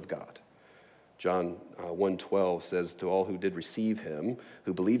 children of God. John 1:12 says, to all who did receive him,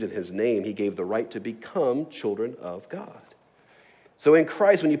 who believed in his name, he gave the right to become children of God. So in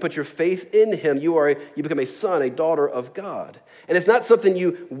Christ, when you put your faith in him, you become a son, a daughter of God. And it's not something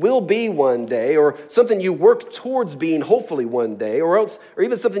you will be one day, or something you work towards being hopefully one day, or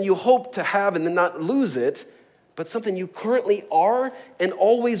even something you hope to have and then not lose it, but something you currently are and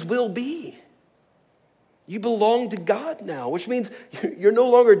always will be. You belong to God now, which means you're no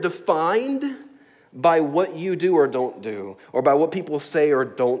longer defined by what you do or don't do, or by what people say or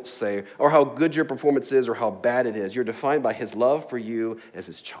don't say, or how good your performance is or how bad it is. You're defined by his love for you as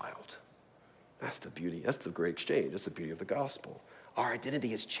his child. That's the beauty. That's the great exchange. That's the beauty of the gospel. Our identity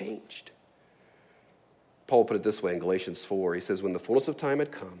has changed. Paul put it this way in Galatians 4. He says, when the fullness of time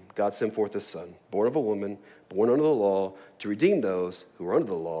had come, God sent forth his son, born of a woman, born under the law, to redeem those who were under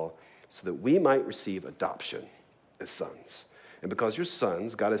the law, so that we might receive adoption as sons. And because you're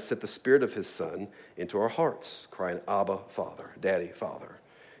sons, God has sent the Spirit of his Son into our hearts, crying, Abba, Father, Daddy, Father.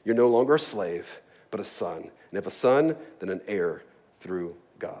 You're no longer a slave, but a son. And if a son, then an heir through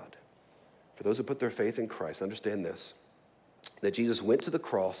God. For those who put their faith in Christ, understand this, that Jesus went to the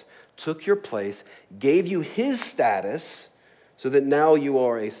cross, took your place, gave you his status, so that now you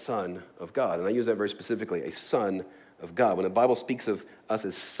are a son of God. And I use that very specifically, a son of God. When the Bible speaks of us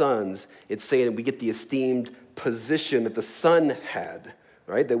as sons, it's saying we get the esteemed position that the son had,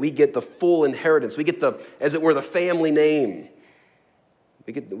 right? That we get the full inheritance. We get as it were, the family name.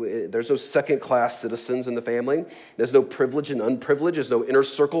 There's no second-class citizens in the family. There's no privilege and unprivilege. There's no inner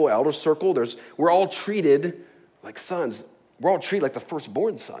circle, outer circle. We're all treated like sons. We're all treated like the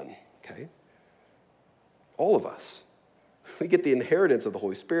firstborn son, okay? All of us. We get the inheritance of the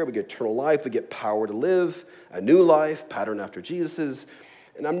Holy Spirit. We get eternal life. We get power to live a new life, pattern after Jesus's.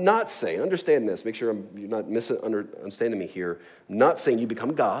 And I'm not saying, understand this, make sure you're not misunderstanding me here. I'm not saying you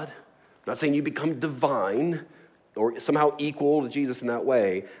become God. I'm not saying you become divine or somehow equal to Jesus in that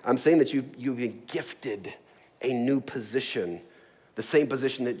way. I'm saying that you've been gifted a new position, the same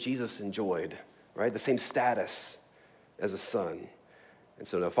position that Jesus enjoyed, right? The same status as a son. And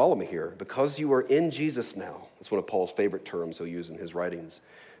so now follow me here. Because you are in Jesus now, that's one of Paul's favorite terms he'll use in his writings.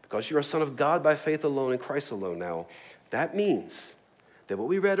 Because you're a son of God by faith alone in Christ alone now, that means that what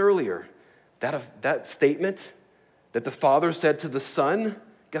we read earlier, that statement that the Father said to the Son,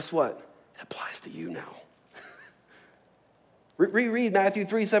 guess what? It applies to you now. Reread Matthew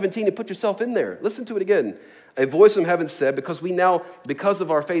 3:17 and put yourself in there. Listen to it again. A voice from heaven said, because we now, because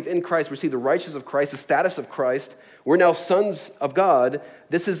of our faith in Christ, receive the righteousness of Christ, the status of Christ, we're now sons of God.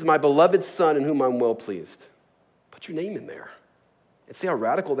 This is my beloved Son in whom I'm well pleased. Put your name in there. And see how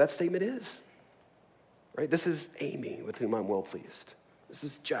radical that statement is. Right? This is Amy with whom I'm well pleased. This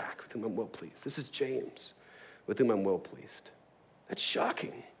is Jack with whom I'm well pleased. This is James with whom I'm well pleased. That's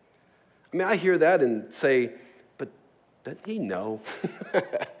shocking. I mean, I hear that and say, but doesn't he know?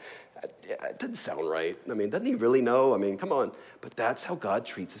 It doesn't sound right. I mean, doesn't he really know? I mean, come on. But that's how God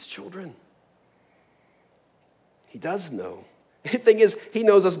treats his children. He does know. The thing is, he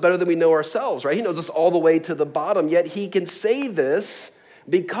knows us better than we know ourselves, right? He knows us all the way to the bottom, yet he can say this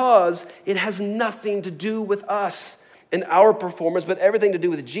because it has nothing to do with us and our performance, but everything to do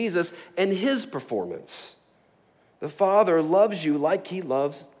with Jesus and his performance. The Father loves you like he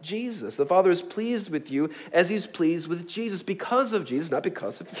loves Jesus. The Father is pleased with you as he's pleased with Jesus because of Jesus, not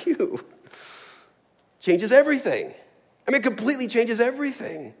because of you. Changes everything. I mean, it completely changes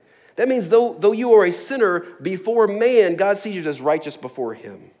everything. That means though you are a sinner before man, God sees you as righteous before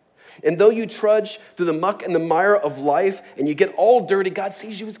him. And though you trudge through the muck and the mire of life and you get all dirty, God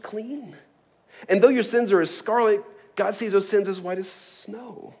sees you as clean. And though your sins are as scarlet, God sees those sins as white as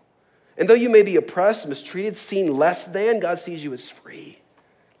snow. And though you may be oppressed, mistreated, seen less than, God sees you as free,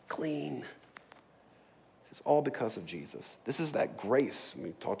 clean. This is all because of Jesus. This is that grace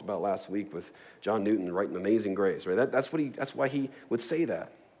we talked about last week with John Newton writing Amazing Grace, right? That's why he would say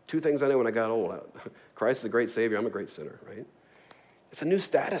that. Two things I know when I got old. Christ is a great Savior. I'm a great sinner, right? It's a new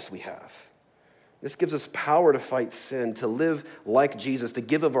status we have. This gives us power to fight sin, to live like Jesus, to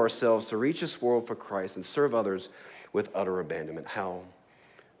give of ourselves, to reach this world for Christ and serve others with utter abandonment. How?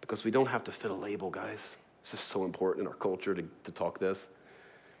 Because we don't have to fit a label, guys. This is so important in our culture to talk this,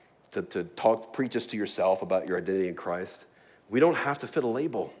 to preach this to yourself about your identity in Christ. We don't have to fit a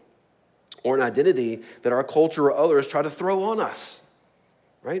label or an identity that our culture or others try to throw on us,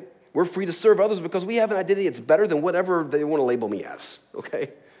 right? We're free to serve others because we have an identity that's better than whatever they want to label me as, okay?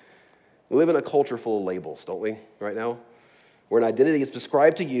 We live in a culture full of labels, don't we, right now? Where an identity is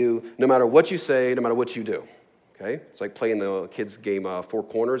prescribed to you no matter what you say, no matter what you do. Okay? It's like playing the kids' game Four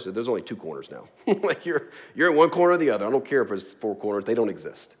Corners. There's only two corners now. Like you're in one corner or the other. I don't care if it's four corners. They don't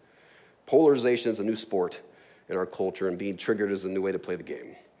exist. Polarization is a new sport in our culture, and being triggered is a new way to play the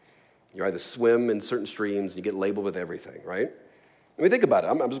game. You either swim in certain streams and you get labeled with everything, right? I mean, think about it.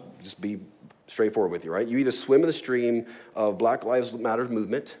 I'm just be straightforward with you, right? You either swim in the stream of Black Lives Matter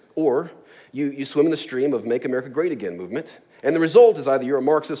movement, or you swim in the stream of Make America Great Again movement, and the result is either you're a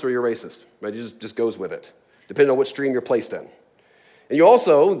Marxist or you're a racist, right? It just goes with it, depending on what stream you're placed in. And you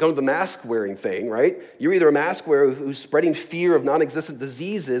also go to the mask-wearing thing, right? You're either a mask wearer who's spreading fear of non-existent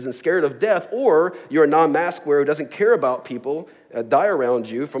diseases and scared of death, or you're a non-mask wearer who doesn't care about people die around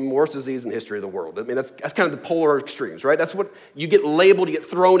you from the worst disease in the history of the world. I mean, that's kind of the polar extremes, right? That's what you get labeled, you get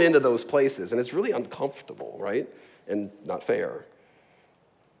thrown into those places, and it's really uncomfortable, right? And not fair.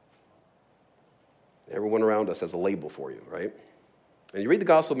 Everyone around us has a label for you, right? And you read the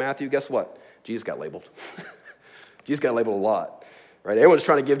Gospel of Matthew, guess what? Jesus got labeled. Jesus got labeled a lot, right? Everyone's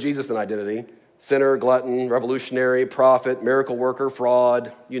trying to give Jesus an identity. Sinner, glutton, revolutionary, prophet, miracle worker,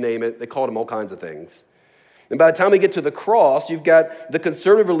 fraud, you name it. They called him all kinds of things. And by the time we get to the cross, you've got the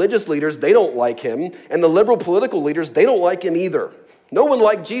conservative religious leaders, they don't like him, and the liberal political leaders, they don't like him either. No one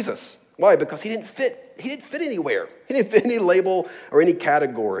liked Jesus. Why? Because he didn't fit anywhere. He didn't fit any label or any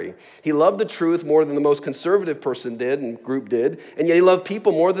category. He loved the truth more than the most conservative person did and group did, and yet he loved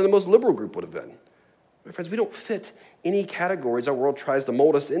people more than the most liberal group would have been. My friends, we don't fit any categories our world tries to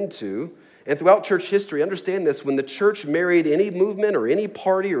mold us into. And throughout church history, understand this, when the church married any movement or any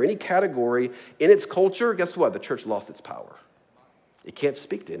party or any category in its culture, guess what? The church lost its power. It can't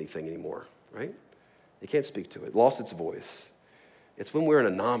speak to anything anymore, right? It can't speak to it. It lost its voice. It's when we're an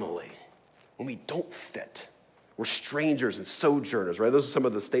anomaly, when we don't fit. We're strangers and sojourners, right? Those are some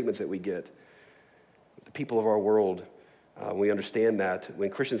of the statements that we get. The people of our world, we understand that when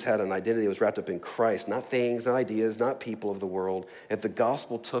Christians had an identity that was wrapped up in Christ, not things, not ideas, not people of the world, if the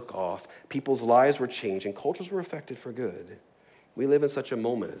gospel took off, people's lives were changed and cultures were affected for good. We live in such a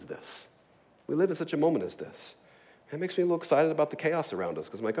moment as this. We live in such a moment as this. It makes me a little excited about the chaos around us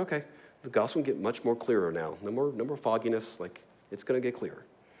because I'm like, okay, the gospel can get much more clearer now. No more fogginess. Like, it's going to get clearer.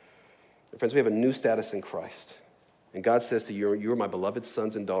 And friends, we have a new status in Christ. And God says to you, you are my beloved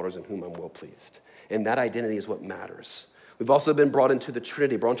sons and daughters in whom I'm well pleased. And that identity is what matters. We've also been brought into the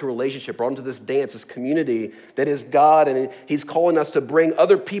Trinity, brought into a relationship, brought into this dance, this community that is God, and he's calling us to bring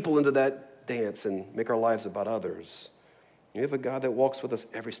other people into that dance and make our lives about others. We have a God that walks with us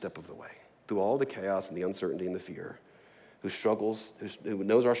every step of the way, through all the chaos and the uncertainty and the fear, who struggles, who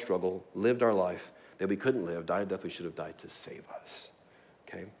knows our struggle, lived our life that we couldn't live, died a death we should have died to save us.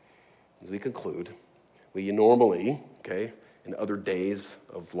 Okay? As we conclude, we normally, okay, in other days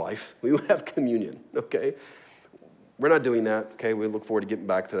of life, we would have communion, okay? We're not doing that, okay? We look forward to getting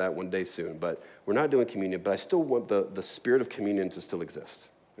back to that one day soon, but we're not doing communion, but I still want the spirit of communion to still exist.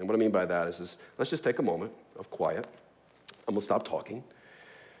 And what I mean by that is let's just take a moment of quiet. I'm going to stop talking.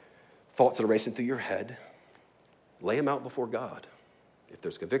 Thoughts that are racing through your head, lay them out before God. If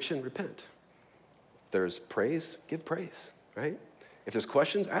there's conviction, repent. If there's praise, give praise, right? If there's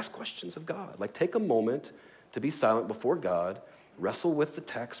questions, ask questions of God. Like, take a moment to be silent before God, wrestle with the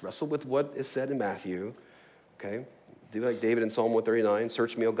text, wrestle with what is said in Matthew, okay? Do like David in Psalm 139,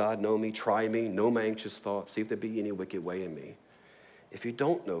 search me, O God, know me, try me, know my anxious thoughts, see if there be any wicked way in me. If you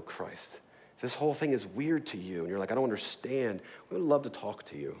don't know Christ, if this whole thing is weird to you, and you're like, I don't understand, we would love to talk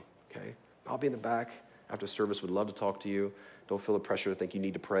to you, okay? I'll be in the back after service, would love to talk to you. Don't feel the pressure to think you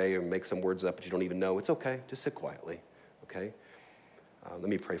need to pray or make some words up that you don't even know. It's okay, just sit quietly, okay? Let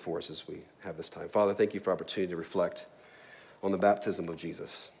me pray for us as we have this time. Father, thank you for the opportunity to reflect on the baptism of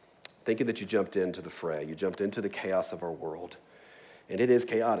Jesus. Thank you that you jumped into the fray. You jumped into the chaos of our world. And it is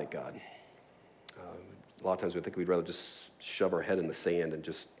chaotic, God. A lot of times we think we'd rather just shove our head in the sand and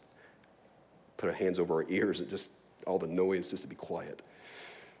just put our hands over our ears and just all the noise just to be quiet.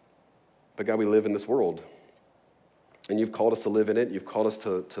 But God, we live in this world. And you've called us to live in it. You've called us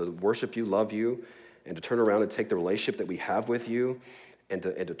to worship you, love you, and to turn around and take the relationship that we have with you and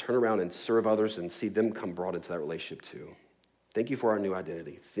to turn around and serve others and see them come brought into that relationship too. Thank you for our new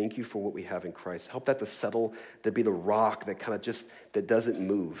identity. Thank you for what we have in Christ. Help that to settle, to be the rock that kind of just, that doesn't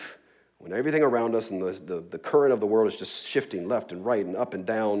move. When everything around us and the current of the world is just shifting left and right and up and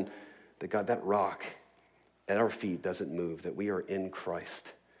down, that God, that rock at our feet doesn't move, that we are in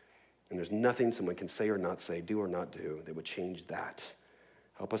Christ. And there's nothing someone can say or not say, do or not do, that would change that.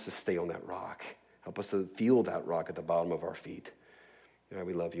 Help us to stay on that rock. Help us to feel that rock at the bottom of our feet. God,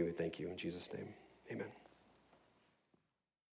 we love you and thank you. In Jesus' name, amen.